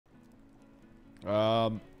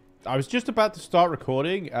I was just about to start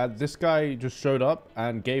recording, and this guy just showed up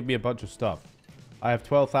and gave me a bunch of stuff. I have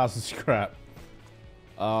 12,000 scrap.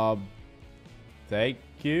 Thank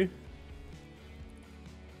you.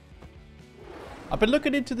 I've been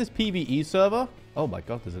looking into this PvE server. Oh my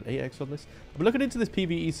god, there's an 8x on this. I've been looking into this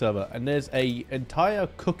PvE server, and there's a entire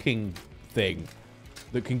cooking thing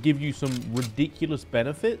that can give you some ridiculous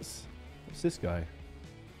benefits. What's this guy?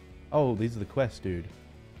 Oh, these are the quests, dude.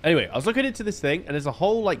 Anyway, I was looking into this thing, and there's a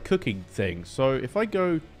whole, like, cooking thing. So, if I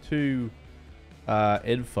go to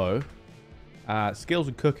info, skills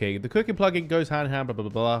and cooking, the cooking plugin goes hand in hand, blah, blah,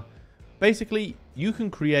 blah, blah. Basically, you can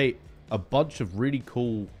create a bunch of really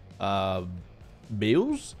cool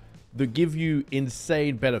meals that give you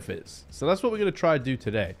insane benefits. So, that's what we're going to try to do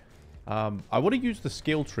today. I want to use the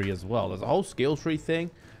skill tree as well. There's a whole skill tree thing.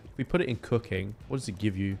 If we put it in cooking, what does it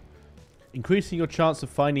give you? Increasing your chance of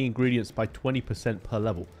finding ingredients by 20% per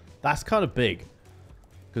level. That's kind of big.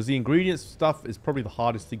 Because the ingredients stuff is probably the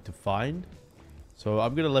hardest thing to find. So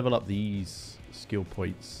I'm going to level up these skill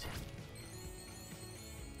points.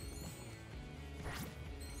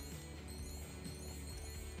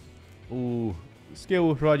 Ooh. Skill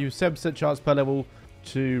will provide you 7% chance per level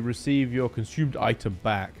to receive your consumed item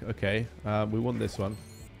back. Okay. We want this one.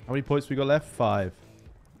 How many points we got left? 5.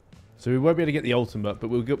 So we won't be able to get the ultimate, but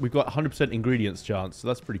we've got 100% ingredients chance, so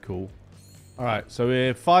that's pretty cool. Alright, so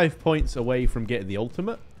we're 5 points away from getting the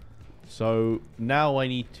ultimate. So now I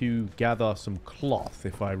need to gather some cloth,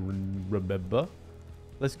 if I remember.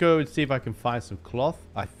 Let's go and see if I can find some cloth.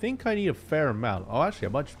 I think I need a fair amount. Oh, actually, I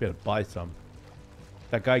might just be able to buy some.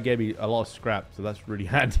 That guy gave me a lot of scrap, so that's really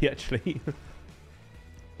handy, actually.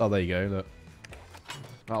 Oh, there you go, look.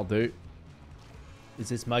 That'll do. Is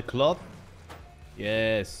this my cloth?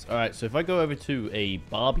 Yes. Alright, so if I go over to a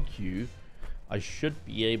barbecue, I should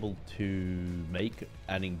be able to make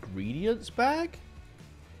an ingredients bag.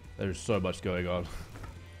 There's so much going on.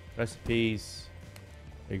 Recipes.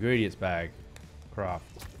 Ingredients bag.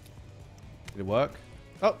 Craft. Did it work?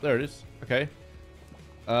 Oh, there it is. Okay.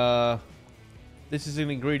 This is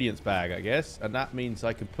an ingredients bag, I guess. And that means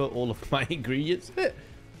I can put all of my ingredients in it.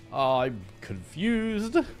 Oh, I'm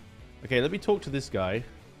confused. Okay, let me talk to this guy.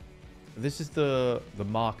 This is the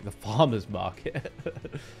farmer's market.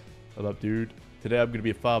 What up, dude? Today I'm going to be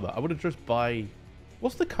a farmer. I want to just buy...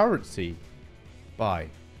 What's the currency? Buy.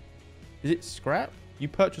 Is it scrap? You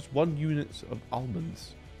purchase 1 unit of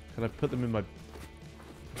almonds. Can I put them in my...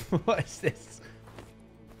 What is this?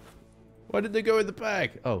 Why did they go in the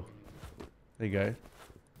bag? Oh. There you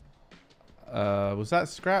go. Was that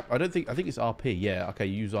scrap? I think it's RP. Yeah, okay,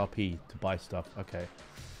 you use RP to buy stuff. Okay.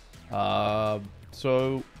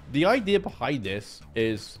 So... The idea behind this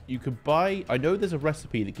is you could buy... I know there's a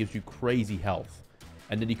recipe that gives you crazy health.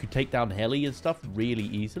 And then you could take down heli and stuff really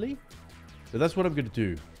easily. So that's what I'm going to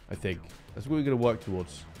do, I think. That's what we're going to work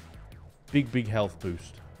towards. Big health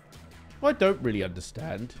boost. Well, I don't really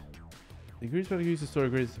understand. The ingredients better use the store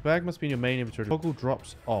ingredients. The bag must be in your main inventory. Toggle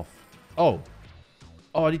drops off. Oh.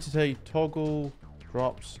 Oh, I need to say toggle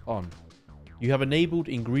drops on. You have enabled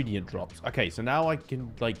ingredient drops. Okay, so now I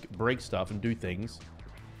can, like, break stuff and do things.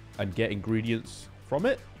 And get ingredients from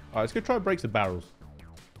it. Alright, let's go try and break some barrels.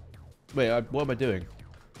 Wait, what am I doing?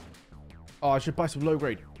 Oh, I should buy some low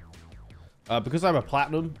grade. Because I'm a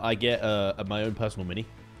platinum, I get my own personal mini. Do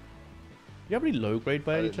you have any low grade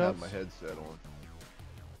by any chance? I didn't have my headset on.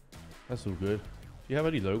 That's all good. Do you have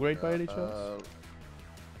any low grade by any chance?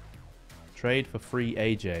 Trade for free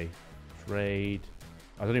AJ. Trade.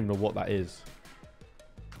 I don't even know what that is.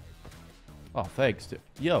 Oh, thanks.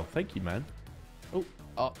 Yo, thank you, man.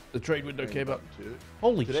 Oh, the trade window came up.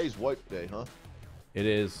 Holy shit. Today's wipe day, huh? It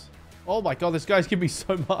is. Oh my god, this guy's giving me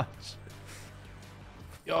so much.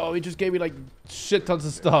 Yo, he just gave me like shit tons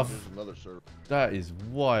of stuff. There's another server. That is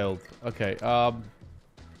wild. Okay, alright,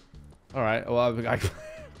 well, I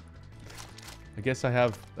guess I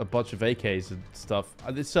have a bunch of AKs and stuff.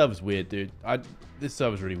 This server's weird, dude. This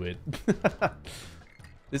server's really weird.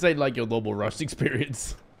 This ain't like your normal Rust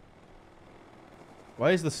experience.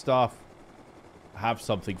 Why is the staff... have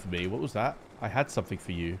something for me? What was that? I had something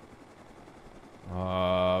for you.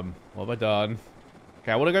 What have I done?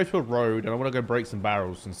 Okay, I want to go to a road and I want to go break some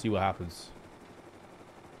barrels and see what happens.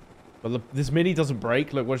 But look, this mini doesn't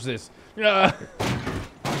break. Look, watch this. Yeah.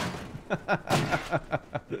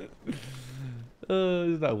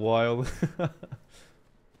 Isn't that wild? Alright,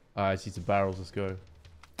 I see some barrels. Let's go.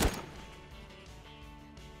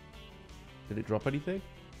 Did it drop anything?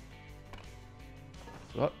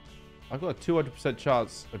 What? I've got a 200%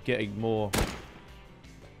 chance of getting more.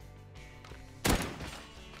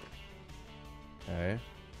 Okay.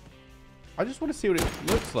 I just want to see what it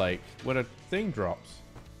looks like when a thing drops.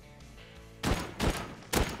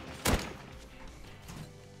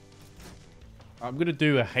 I'm going to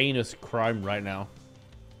do a heinous crime right now.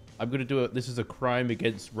 I'm going to do it. This is a crime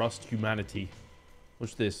against Rust humanity.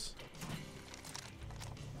 What's this?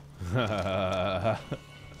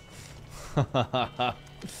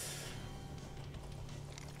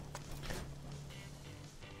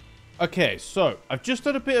 Okay, so I've just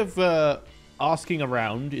done a bit of asking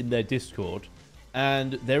around in their Discord,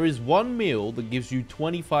 and there is one meal that gives you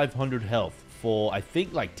 2,500 health for, I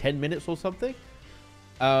think, like 10 minutes or something.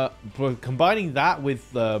 But combining that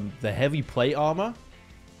with the heavy plate armor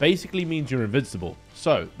basically means you're invincible.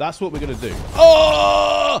 So that's what we're gonna do.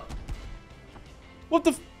 Oh! What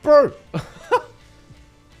the bro?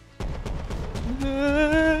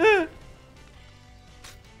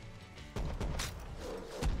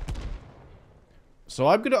 So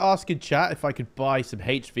I'm gonna ask in chat if I could buy some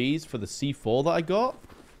HVs for the C4 that I got.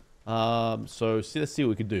 So let's see what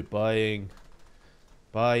we can do. Buying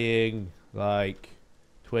like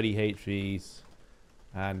 20 HVs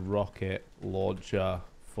and rocket launcher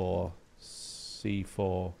for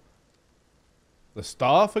C4. The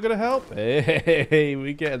staff are gonna help. Hey,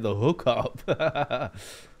 we getting the hookup. I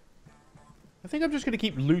think I'm just gonna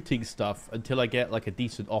keep looting stuff until I get like a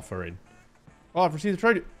decent offer in. Oh, I've received the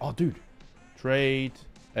trade. Oh, dude, trade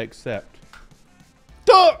accept.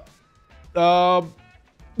 Duh!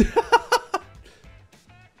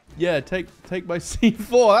 Yeah, take my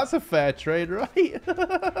C4. That's a fair trade, right?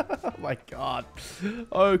 Oh my god.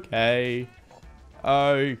 Okay.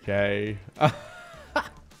 Okay.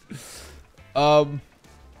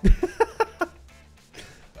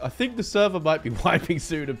 I think the server might be wiping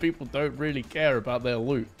soon and people don't really care about their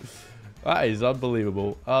loot. That is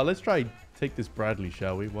unbelievable. Let's try and take this Bradley,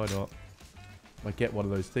 shall we? Why not? Might get one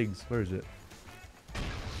of those things. Where is it? I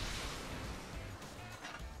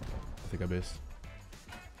think I missed.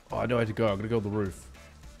 Oh, I know where to go. I'm going to go on the roof.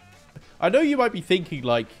 I know you might be thinking,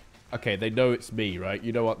 like, okay, they know it's me, right?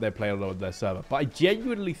 You know what? They're playing on their server. But I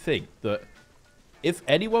genuinely think that if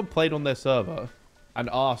anyone played on their server and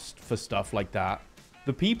asked for stuff like that,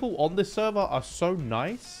 the people on this server are so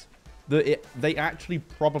nice that they actually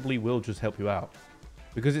probably will just help you out.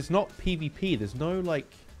 Because it's not PvP. There's no,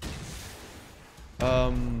 like...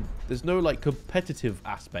 there's no, like, competitive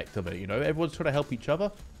aspect of it, you know? Everyone's trying to help each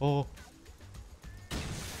other. Oh...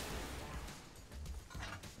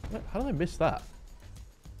 How did I miss that?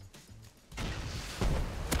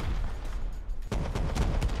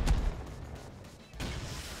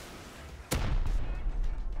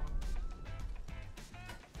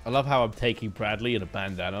 I love how I'm taking Bradley in a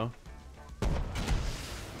bandana.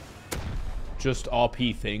 Just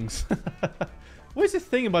RP things. Where's this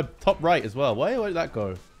thing in my top right as well? Where did that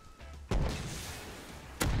go?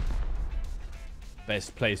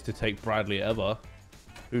 Best place to take Bradley ever.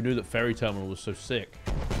 Who knew that Ferry Terminal was so sick?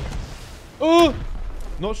 Oh!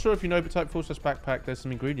 Not sure if you know, but type full backpack. There's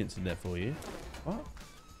some ingredients in there for you. What?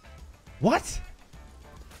 What?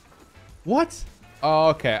 What? Oh,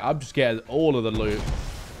 okay. I'm just getting all of the loot.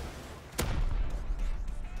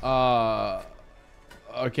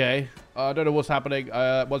 Okay. I don't know what's happening.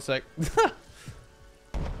 One sec.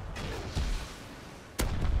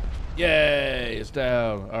 Yay! It's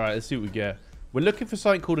down. All right, let's see what we get. We're looking for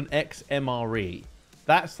something called an XMRE.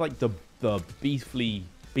 That's like the beastly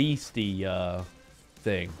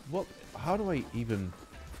thing. What? How do I even...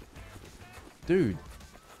 Dude,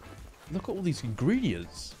 look at all these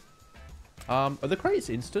ingredients. Are the crates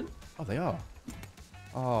instant? Oh, they are.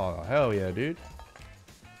 Oh, hell yeah, dude.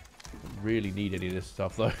 Don't really need any of this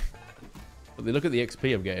stuff, though. But look at the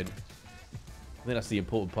XP I'm getting. I think that's the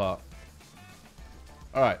important part.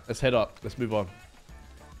 Alright, let's head up. Let's move on.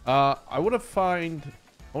 I want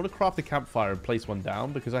to craft a campfire and place one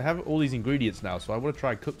down because I have all these ingredients now, so I want to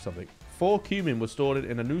try and cook something. 4 cumin was stored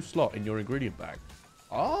in a new slot in your ingredient bag.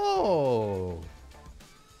 Oh!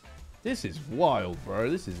 This is wild, bro.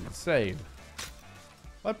 This is insane.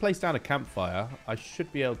 If I place down a campfire, I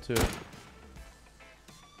should be able to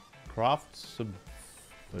craft some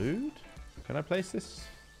food. Can I place this?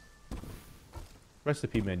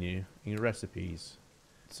 Recipe menu. In recipes.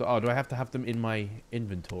 So, oh, do I have to have them in my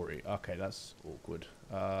inventory? Okay, that's awkward.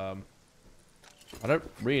 I don't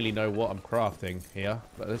really know what I'm crafting here,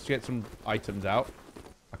 but let's get some items out.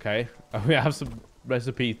 Okay, we have some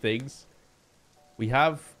recipe things. We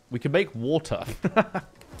can make water.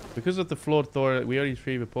 Because of the flawed Thor, we only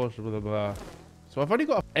retrieve a portion of the... So I've only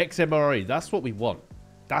got XMRE. That's what we want.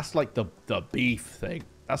 That's like the beef thing.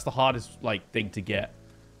 That's the hardest like thing to get.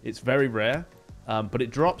 It's very rare, but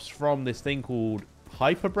it drops from this thing called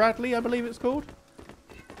Hyper Bradley, I believe it's called.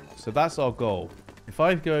 So that's our goal. If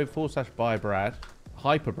I go /buy Brad,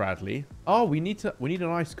 Hyper Bradley. Oh, we need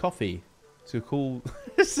an iced coffee to cool.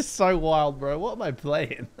 This is so wild, bro. What am I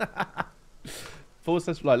playing? Let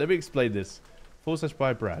me explain this.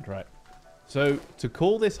 /buy Brad, right? So to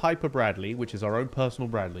call this Hyper Bradley, which is our own personal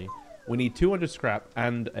Bradley, we need 200 scrap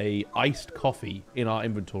and a iced coffee in our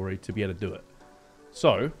inventory to be able to do it.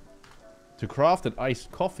 So to craft an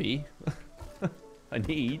iced coffee, I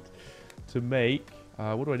need to make,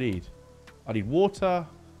 what do I need? I need water,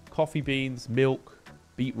 coffee beans, milk,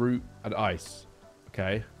 beetroot, and ice.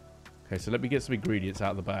 Okay. Okay, so let me get some ingredients out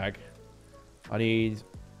of the bag. I need,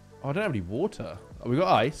 oh, I don't have any water. Oh, we got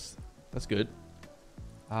ice. That's good.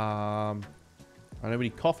 I know we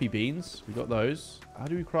need coffee beans. We got those. How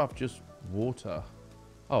do we craft just water?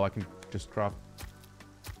 Oh, I can just craft.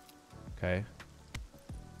 Okay.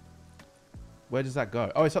 Where does that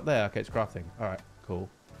go? Oh, it's up there. Okay, it's crafting. All right, cool.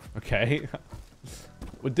 Okay.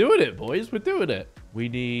 We're doing it, boys. We're doing it. We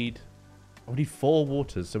need 4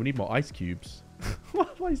 waters, so we need more ice cubes.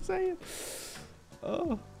 What am I saying?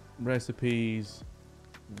 Oh, recipes,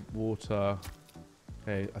 water.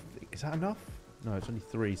 Okay, is that enough? No, it's only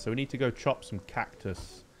 3. So we need to go chop some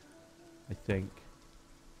cactus, I think.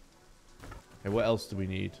 Okay, what else do we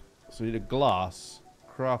need? So we need a glass,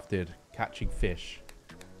 crafted, catching fish.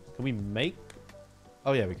 Can we make?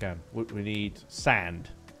 Oh yeah, we can. We need sand.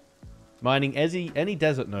 Mining any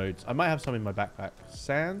desert nodes. I might have some in my backpack.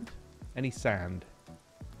 Sand? Any sand?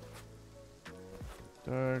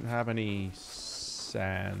 Don't have any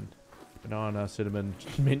sand. Banana, cinnamon,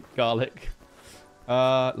 mint, garlic.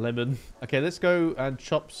 Lemon. Okay, let's go and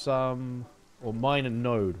chop some, or mine a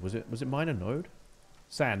node. Was it mine a node?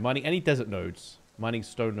 Sand. Mining any desert nodes. Mining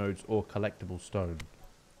stone nodes or collectible stone.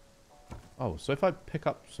 Oh, so if I pick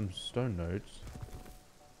up some stone nodes,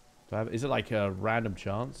 is it like a random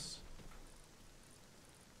chance?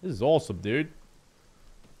 This is awesome, dude.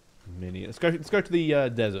 Mini. Let's go to the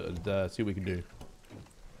desert and see what we can do.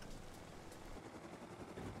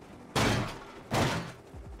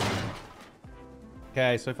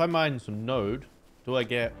 Okay, so if I mine some node, do I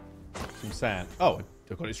get some sand? Oh,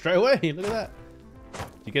 I got it straight away. Look at that. Do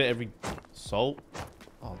you get it every salt?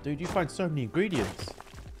 Oh, dude, you find so many ingredients.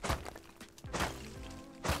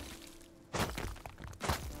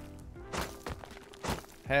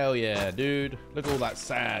 Hell yeah, dude. Look at all that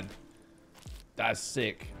sand. That's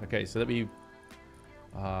sick. Okay, so let me...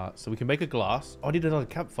 so we can make a glass. Oh, I need another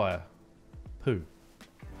campfire. Poo.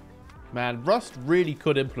 Man, Rust really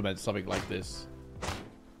could implement something like this.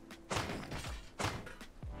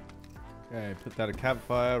 Okay, put that a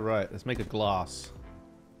campfire. Right, let's make a glass.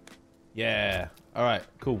 Yeah. Alright,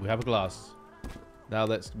 cool. We have a glass. Now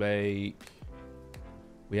let's make...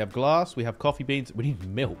 We have glass. We have coffee beans. We need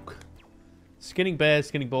milk. Skinning bears,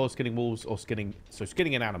 skinning boars, skinning wolves, or skinning... So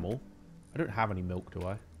skinning an animal. I don't have any milk, do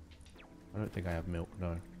I? I don't think I have milk,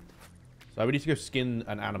 no. So we need to go skin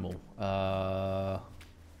an animal.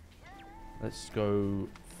 Let's go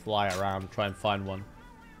fly around, try and find one.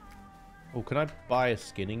 Oh, can I buy a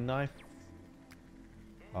skinning knife?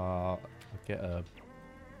 I'll get a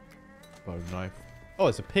bone knife. Oh,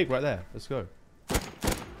 it's a pig right there. Let's go.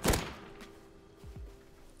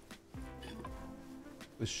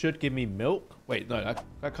 This should give me milk. Wait, no,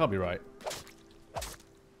 that can't be right.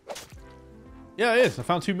 Yeah, it is. I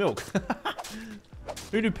found 2 milk.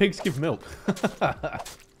 Who do pigs give milk?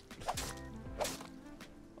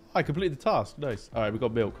 I completed the task. Nice. All right, we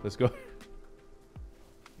got milk. Let's go.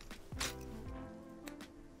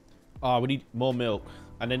 We need more milk.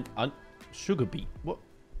 And then sugar beet. What?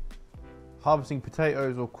 Harvesting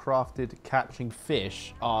potatoes or crafted catching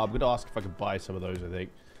fish. I'm going to ask if I can buy some of those, I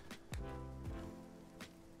think.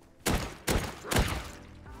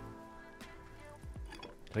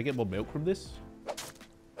 Can I get more milk from this?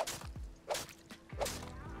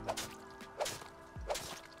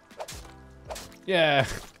 Yeah.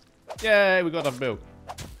 Yeah, we got enough milk.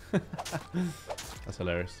 That's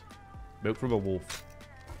hilarious. Milk from a wolf.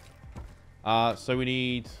 So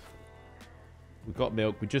we've got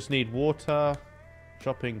milk. We just need water,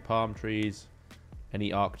 chopping palm trees,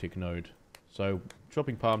 any Arctic node. So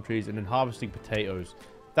chopping palm trees and then harvesting potatoes.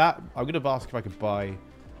 That, I'm going to ask if I could buy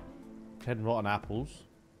 10 rotten apples.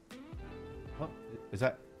 What? Is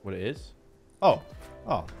that what it is? Oh.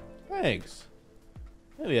 Oh, thanks.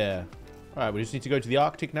 Oh yeah. Alright, we just need to go to the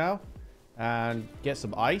Arctic now and get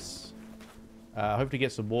some ice. Hopefully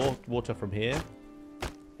get some more water from here.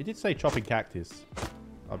 It did say chopping cactus.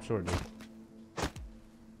 I'm sure it did.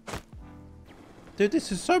 Dude,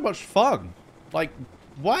 this is so much fun. Like,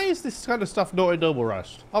 why is this kind of stuff not in Normal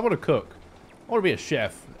Rust? I want to cook. I want to be a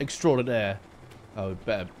chef extraordinaire. Oh,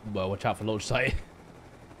 better, well, watch out for launch site.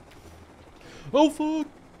 Oh, fuck.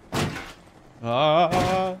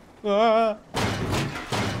 Ah. Ah.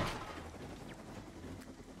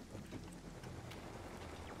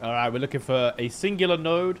 Alright, we're looking for a singular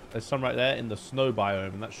node. There's some right there in the snow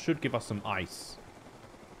biome, and that should give us some ice.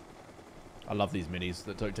 I love these minis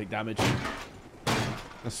that don't take damage.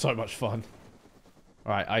 That's so much fun.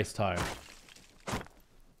 Alright, ice time.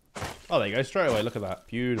 Oh, there you go. Straight away. Look at that.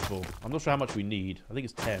 Beautiful. I'm not sure how much we need. I think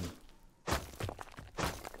it's 10.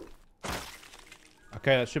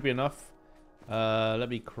 Okay, that should be enough. Let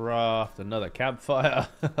me craft another campfire.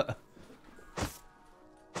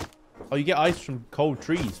 Oh, you get ice from cold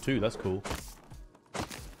trees too. That's cool.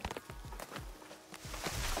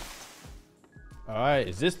 Alright,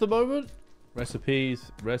 is this the moment?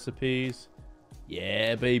 Recipes, recipes.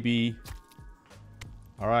 Yeah, baby.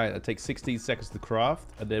 Alright, that takes 16 seconds to craft,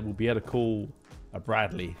 and then we'll be able to call a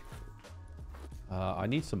Bradley. I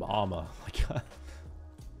need some armor. Can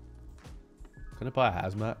I buy a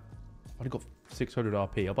hazmat? I've only got 600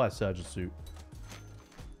 RP. I'll buy a surgeon suit.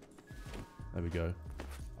 There we go.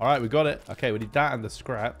 Alright, we got it. Okay, we need that and the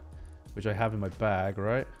scrap, which I have in my bag,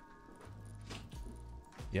 right?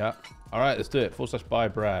 Yeah. Alright, let's do it.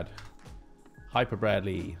 /buy Brad. Hyper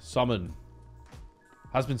Bradley. Summon.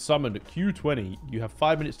 Has been summoned at Q20. You have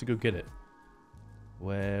 5 minutes to go get it.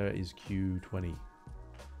 Where is Q20?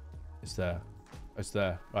 It's there. It's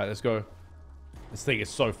there. Right, let's go. This thing is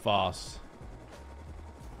so fast.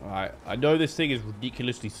 Alright, I know this thing is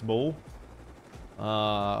ridiculously small.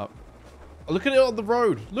 Look at it on the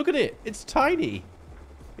road. Look at it. It's tiny.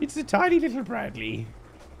 It's a tiny little Bradley.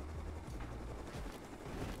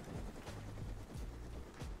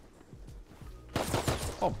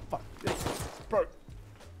 Oh, fuck. Bro.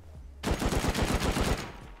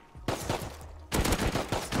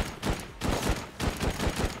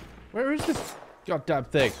 Where is this goddamn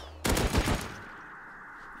thing?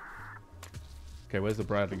 Okay, where's the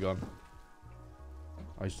Bradley gone?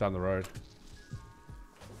 Oh, he's down the road.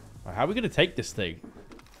 Right, how are we going to take this thing?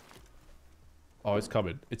 Oh, it's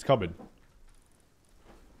coming. It's coming.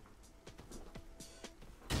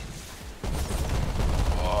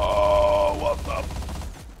 Oh, what the...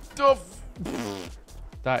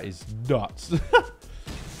 That is nuts. Did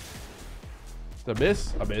I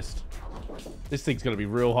miss? I missed. This thing's going to be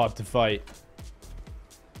real hard to fight.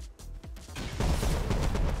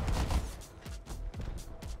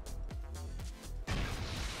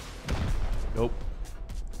 Nope.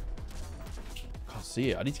 Can't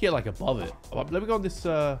see it. I need to get like above it. Let me go on this.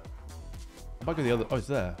 I might go the other. Oh, it's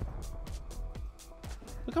there.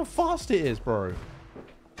 Look how fast it is, bro.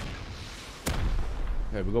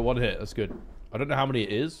 Okay, we got one hit. That's good. I don't know how many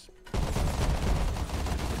it is.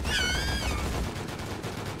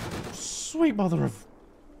 Sweet mother of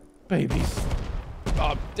babies. Oh,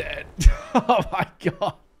 I'm dead. Oh my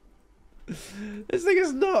god. This thing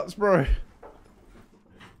is nuts, bro.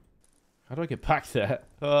 How do I get back there?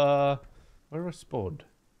 Where do I spawn?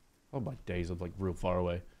 Oh my days, I'm like real far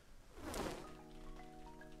away.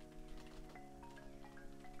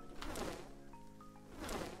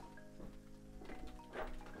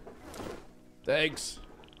 Thanks.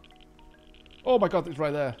 Oh my god, it's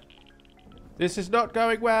right there. This is not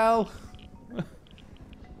going well.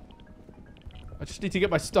 I just need to get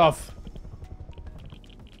my stuff.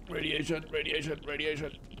 Radiation, radiation,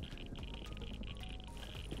 radiation.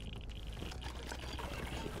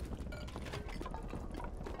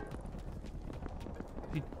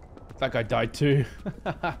 That guy died too.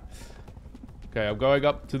 Okay, I'm going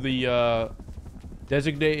up to the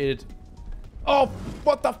designated... Oh,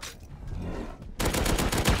 what the...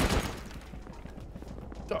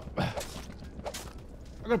 Oh.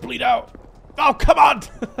 I'm gonna bleed out. Oh, come on!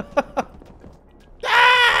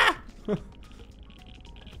 Ah!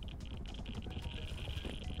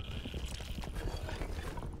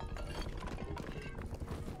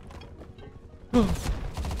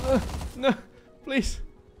 No, please.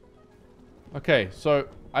 Okay, so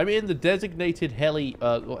I'm in the designated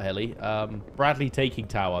Bradley taking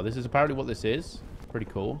tower. This is apparently what this is. Pretty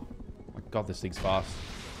cool. Oh my god, this thing's fast.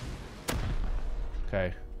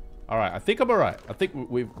 Okay. Alright, I think I'm alright. I think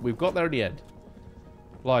we've got there in the end.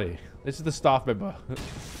 Blighty. This is the staff member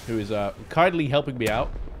who is kindly helping me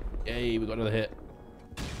out. Yay, we got another hit.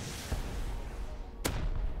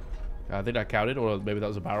 I think that counted, or maybe that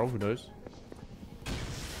was a barrel, who knows.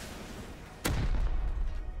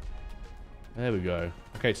 There we go.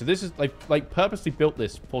 Okay, so this is like purposely built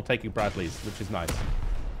this for taking Bradleys, which is nice.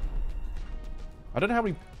 I don't know how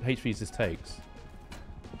many HPs this takes.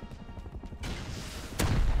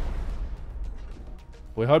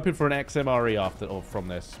 We're hoping for an XMRE after or from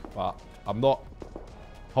this, but I'm not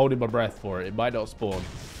holding my breath for it. It might not spawn.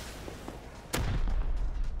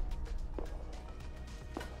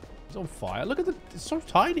 It's on fire. Look at the... It's so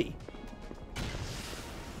tiny.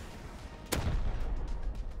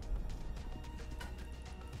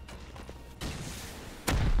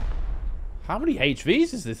 How many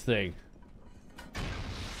HVs is this thing?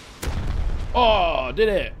 Oh, did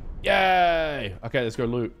it. Yay. Okay, let's go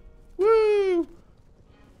loot. Woo.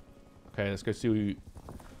 Okay, let's go see.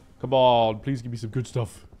 Come on, please give me some good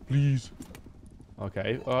stuff. Please.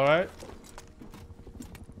 Okay, alright.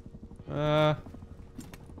 Oh,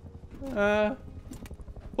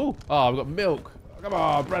 I've got milk. Come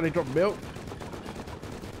on, Bradley, drop milk.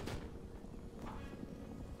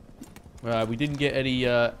 We didn't get any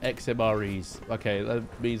XMREs. Okay,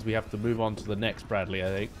 that means we have to move on to the next Bradley, I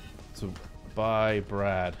think. So, bye,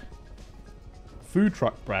 Brad. Food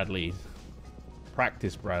truck Bradley.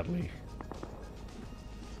 Practice Bradley.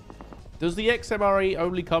 Does the XMRE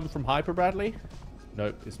only come from Hyper Bradley?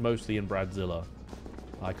 Nope, it's mostly in Bradzilla.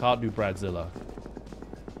 I can't do Bradzilla.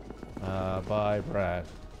 Bye, Brad.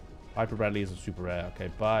 Hyper Bradley is a super rare.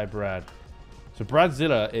 Okay, bye, Brad. So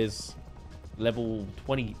Bradzilla is level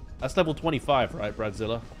 20. That's level 25, right,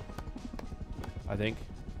 Bradzilla? I think.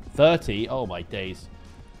 30? Oh, my days.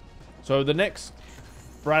 So the next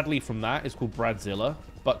Bradley from that is called Bradzilla.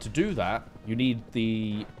 But to do that, you need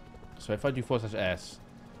the... So if I do /S,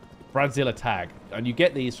 Bradzilla tag. And you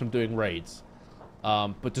get these from doing raids.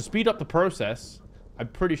 But to speed up the process, I'm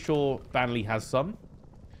pretty sure Banley has some.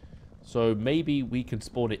 So maybe we can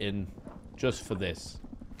spawn it in just for this.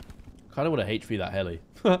 Kind of want to HV that heli.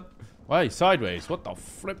 Why, sideways? What the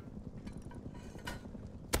flip?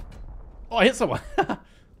 Oh, I hit someone.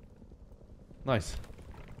 Nice.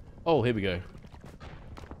 Oh, here we go.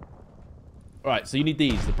 Alright, so you need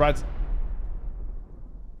these. The Brads...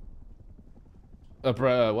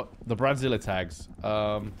 what? The Bradzilla tags.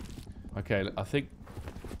 Okay, I think...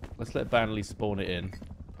 Let's let Banley spawn it in.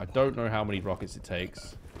 I don't know how many rockets it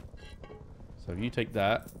takes. So if you take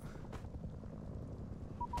that...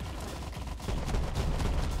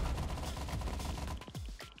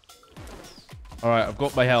 Alright, I've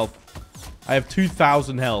got my health. I have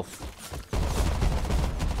 2,000 health.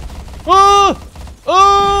 Oh!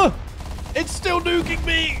 Oh! It's still nuking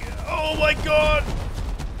me! Oh my god!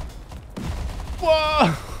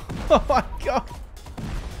 Whoa! Oh my god!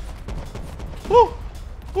 Woo!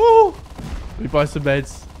 Woo! Let me buy some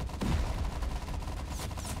meds.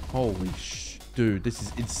 Holy dude, this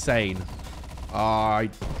is insane. All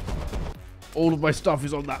of my stuff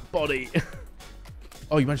is on that body.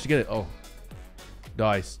 Oh, you managed to get it. Oh.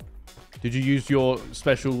 Nice. Did you use your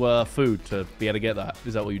special food to be able to get that?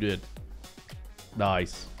 Is that what you did?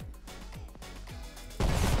 Nice.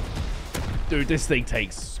 Dude, this thing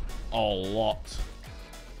takes a lot.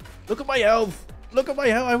 Look at my health. Look at my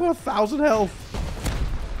health. I have 1,000 health.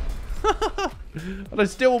 And I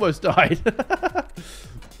still almost died.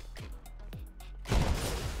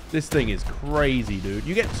 This thing is crazy, dude.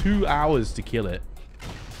 You get 2 hours to kill it.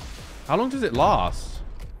 How long does it last?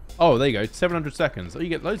 Oh, there you go. 700 seconds. Oh, you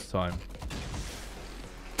get loads of time.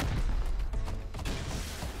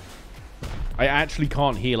 I actually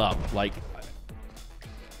can't heal up. Like,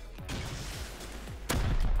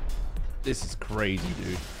 this is crazy,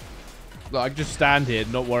 dude. Look, I can just stand here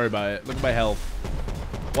and not worry about it. Look at my health.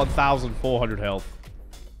 1,400 health.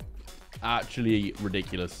 Actually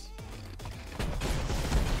ridiculous.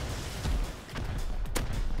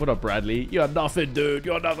 What up, Bradley? You're nothing, dude.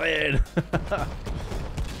 You're nothing.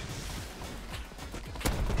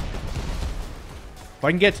 If I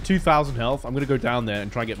can get to 2,000 health, I'm going to go down there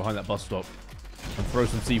and try and get behind that bus stop. And throw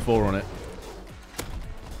some C4 on it.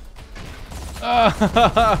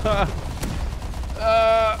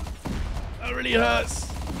 That really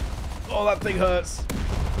hurts. Oh, that thing hurts.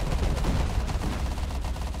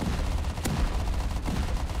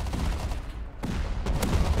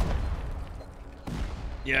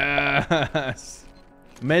 Yes.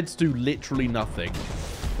 Meds do literally nothing.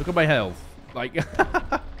 Look at my health. Like...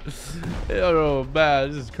 Oh man,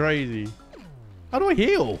 this is crazy. How do I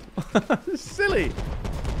heal? This is silly.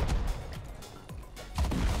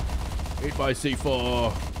 Eat my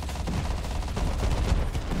C4.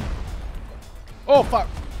 Oh fuck.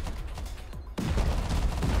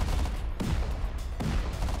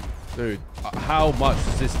 Dude, how much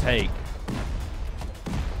does this take?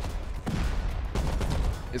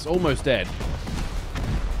 It's almost dead.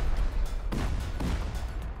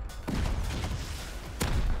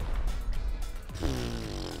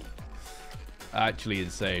 Actually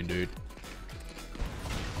insane, dude.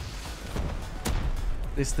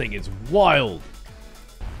 This thing is wild.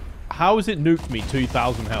 How has it nuked me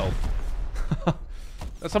 2,000 health?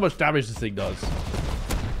 That's how much damage this thing does.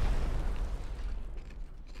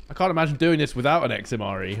 I can't imagine doing this without an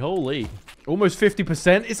XMRE. Holy. Almost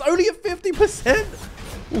 50%. It's only at 50%?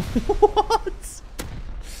 What?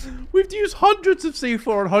 We've used hundreds of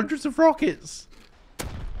C4 and hundreds of rockets.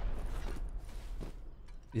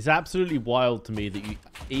 It's absolutely wild to me that you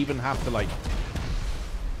even have to, like,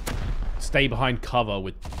 stay behind cover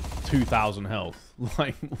with 2,000 health.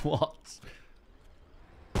 Like, what?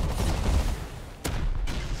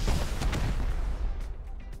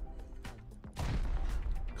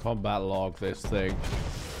 Combat log this thing.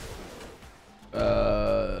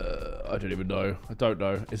 I don't even know. I don't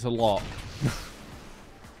know. It's a lot.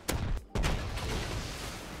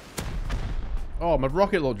 Oh, my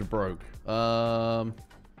rocket launcher broke. I'm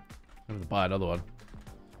gonna buy another one.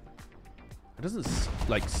 It doesn't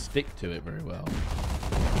like stick to it very well.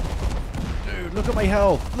 Dude, look at my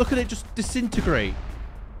health. Look at it just disintegrate.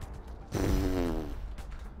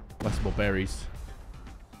 Buy some more berries.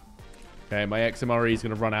 Okay, my XMRE is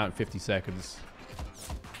gonna run out in 50 seconds.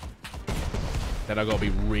 Then I gotta be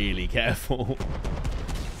really careful.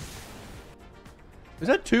 Is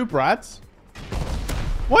that 2 Brads?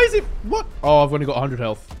 Why is it? What? Oh, I've only got 100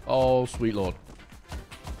 health. Oh, sweet lord.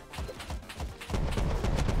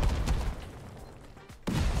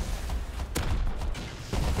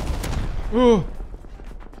 Oh.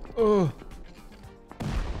 Oh.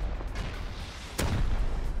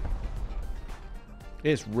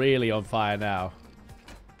 It's really on fire now.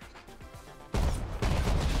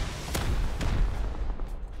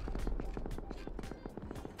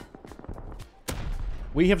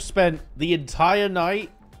 We have spent the entire night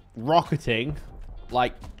rocketing,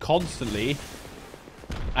 like, constantly,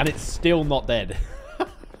 and it's still not dead.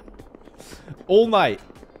 All night.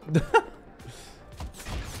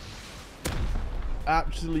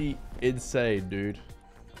 Absolutely insane, dude.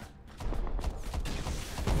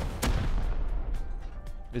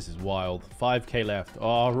 This is wild. 5k left.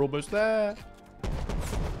 Oh, we're almost there.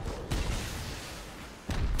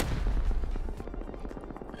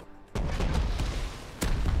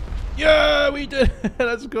 Yeah, we did it.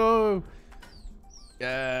 Let's go.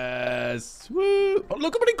 Yes. Woo. Oh,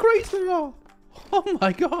 look how many crates there are. Oh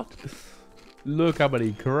my god. Look how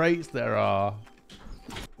many crates there are.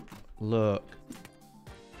 Look.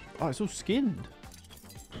 Oh, it's all skinned.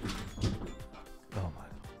 Oh my.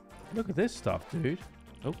 Look at this stuff, dude.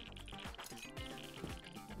 Oh.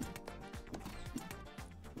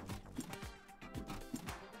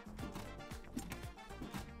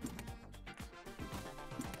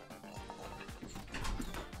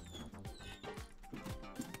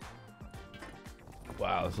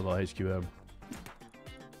 Wow, that's a lot of HQM.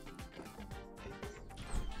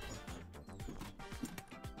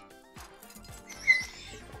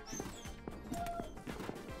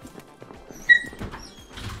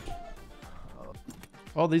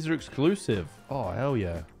 Oh, these are exclusive. Oh, hell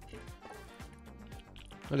yeah.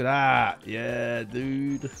 Look at that. Yeah,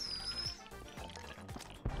 dude. If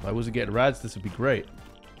I wasn't getting rads, this would be great.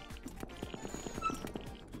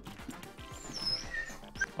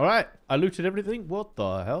 Alright, I looted everything. What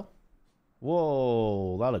the hell?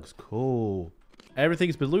 Whoa, that looks cool.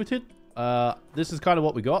 Everything's been looted. This is kind of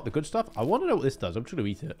what we got, the good stuff. I want to know what this does. I'm just going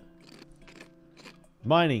to eat it.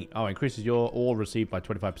 Mining. Oh, increases your ore received by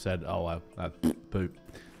 25%. Oh, wow. Poop.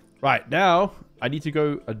 Right, now I need to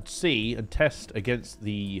go and see and test against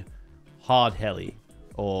the hard heli.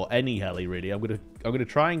 Or any heli, really. I'm gonna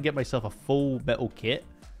try and get myself a full metal kit.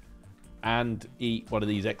 And eat one of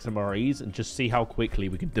these XMREs and just see how quickly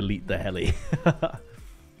we can delete the heli.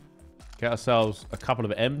 Get ourselves a couple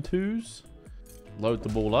of M2s. Load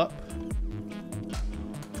them all up.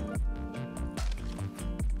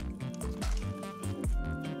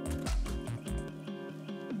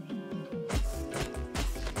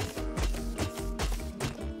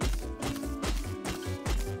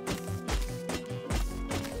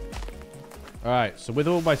 Alright, so with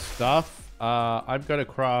all my stuff, I'm going to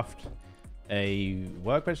craft a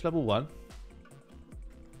workbench level 1.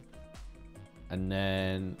 And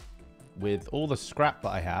then with all the scrap that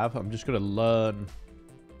I have, I'm just going to learn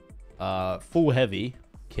full heavy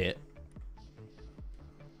kit.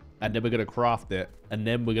 And then we're going to craft it. And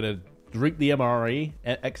then we're going to drink the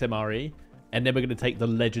XMRE. And then we're going to take the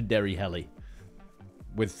legendary heli.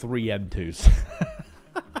 With 3 M2s.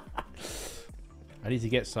 I need to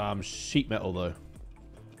get some sheet metal though.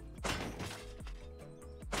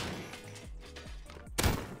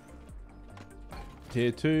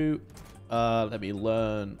 Tier 2. Let me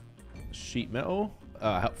learn sheet metal.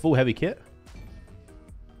 Full heavy kit.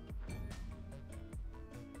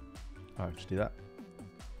 Oh, just do that.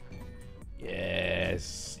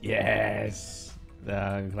 Yes. Yes.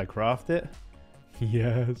 Can I craft it?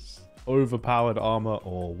 Yes. overpowered armor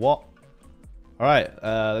or what? Alright,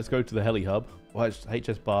 let's go to the heli hub. Well, it's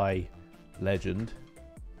HS by Legend.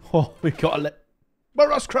 Oh, we got a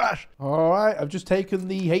Rust crash! Alright, I've just taken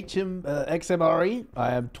the XMRE.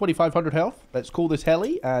 I am 2,500 health. Let's call this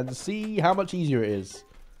heli and see how much easier it is.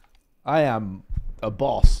 I am a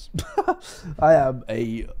boss. I am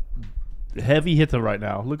a heavy hitter right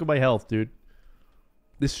now. Look at my health, dude.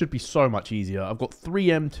 This should be so much easier. I've got 3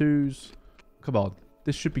 M2s. Come on.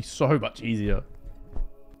 This should be so much easier.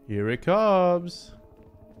 Here it comes.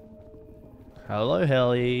 Hello,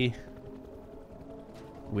 heli.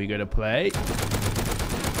 We gonna play?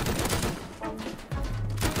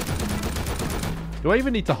 Do I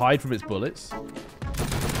even need to hide from its bullets?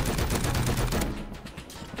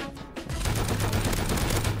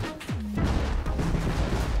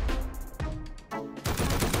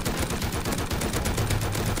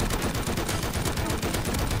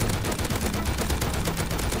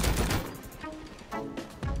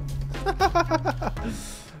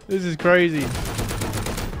 This is crazy.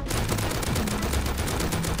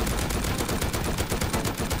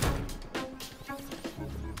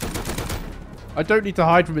 I don't need to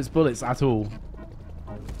hide from its bullets at all.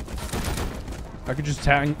 I could just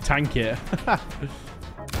tank it.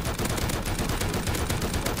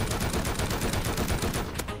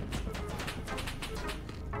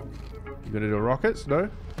 You gonna do rockets? No?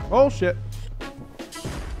 Oh shit.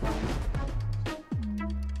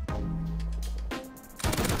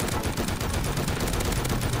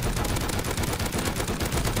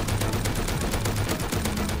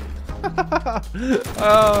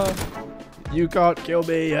 You can't kill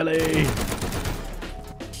me, Ellie.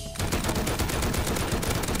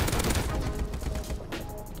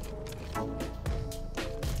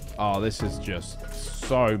 Oh, this is just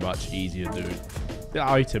so much easier, dude. The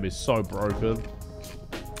item is so broken.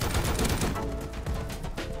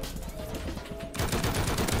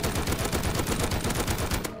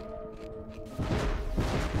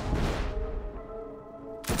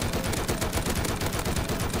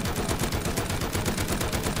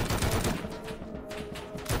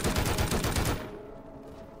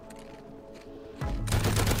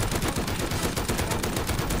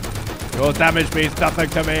 Your damage means nothing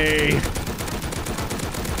to me.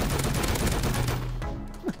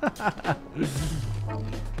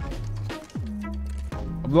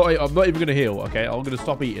 I'm not even gonna heal, okay? I'm gonna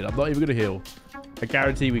stop eating. I'm not even gonna heal. I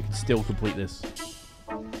guarantee we can still complete this.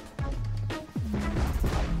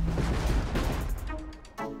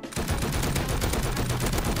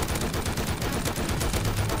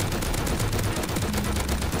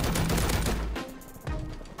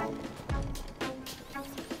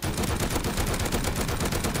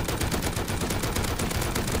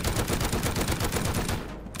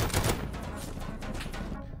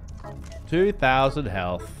 $2,000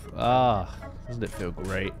 health. Ah, doesn't it feel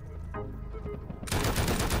great?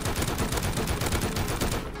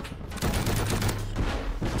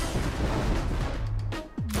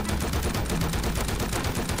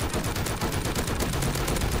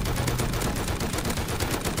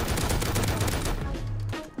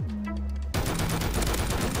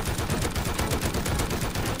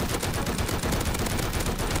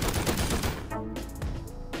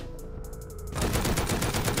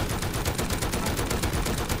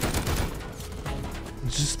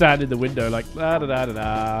 Just stand in the window like da da da da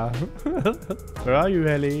da. Where are you,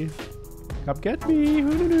 Ellie? Come get me!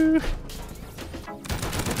 Hoo-doo-doo.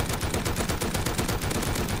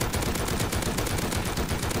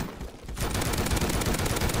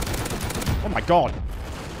 Oh my god!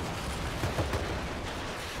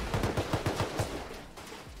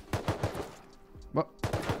 What?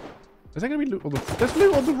 Is there gonna be loot on the? There's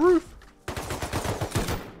loot on the roof.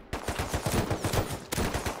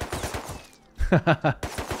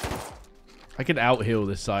 I can out-heal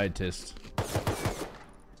this scientist.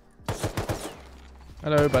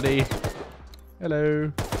 Hello, buddy.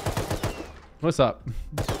 Hello. What's up?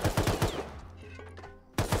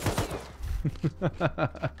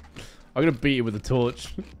 I'm gonna beat you with a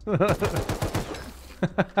torch.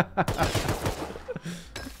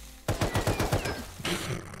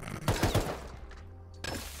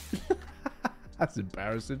 That's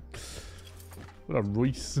embarrassing. What a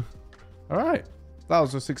Royce. Alright. That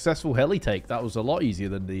was a successful heli take. That was a lot easier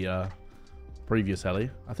than the previous heli.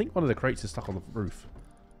 I think one of the crates is stuck on the roof.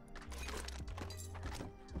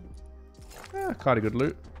 Yeah, kind of good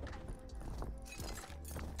loot.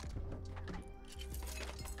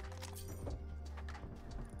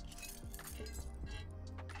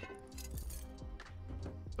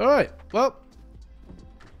 Alright, well,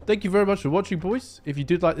 thank you very much for watching, boys. If you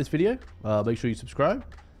did like this video, make sure you subscribe.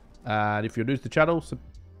 And if you're new to the channel,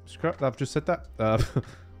 Scrap. I've just said that.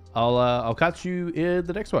 I'll catch you in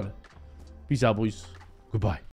the next one. Peace out, boys. Goodbye.